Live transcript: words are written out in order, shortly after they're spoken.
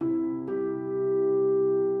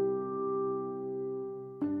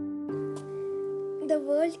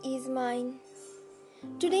world is mine.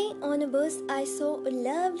 Today on a bus I saw a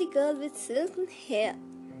lovely girl with silken hair.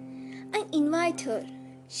 I invited her.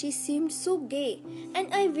 She seemed so gay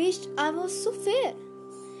and I wished I was so fair.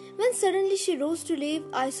 When suddenly she rose to leave,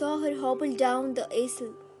 I saw her hobble down the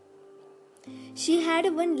aisle. She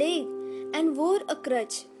had one leg and wore a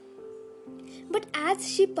crutch. But as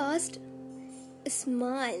she passed, a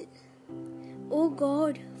smile. Oh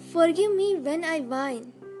God, forgive me when I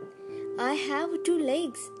whine. I have two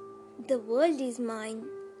legs. The world is mine.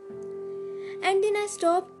 And then I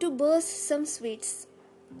stopped to burst some sweets.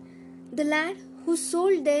 The lad who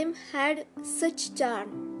sold them had such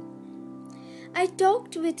charm. I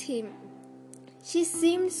talked with him. She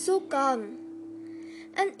seemed so calm.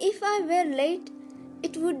 And if I were late,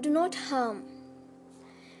 it would not harm.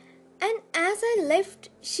 And as I left,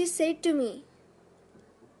 she said to me,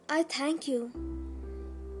 I thank you.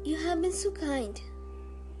 You have been so kind.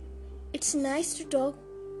 It's nice to talk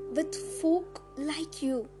with folk like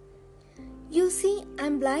you. You see,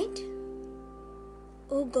 I'm blind.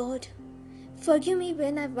 Oh God, forgive me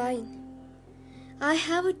when I whine. I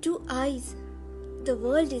have two eyes. The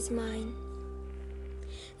world is mine.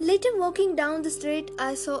 Later, walking down the street,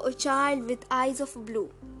 I saw a child with eyes of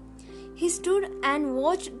blue. He stood and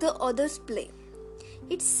watched the others play.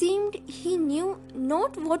 It seemed he knew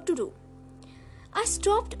not what to do. I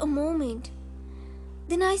stopped a moment.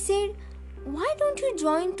 Then I said, Why don't you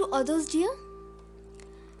join to others, dear?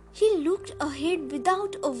 He looked ahead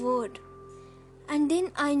without a word. And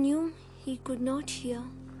then I knew he could not hear.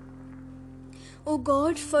 Oh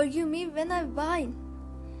God, forgive me when I whine.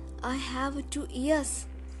 I have two ears.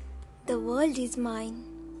 The world is mine.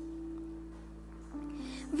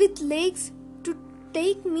 With legs to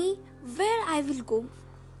take me where I will go.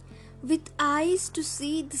 With eyes to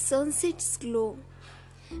see the sunset's glow.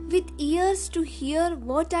 With ears to hear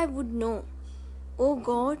what I would know. Oh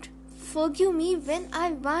God, forgive me when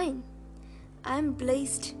I whine. I am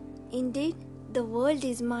blessed. Indeed, the world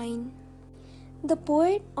is mine. The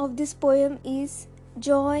poet of this poem is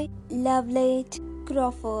Joy Lovelett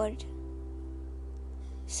Crawford.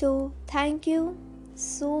 So, thank you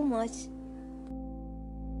so much.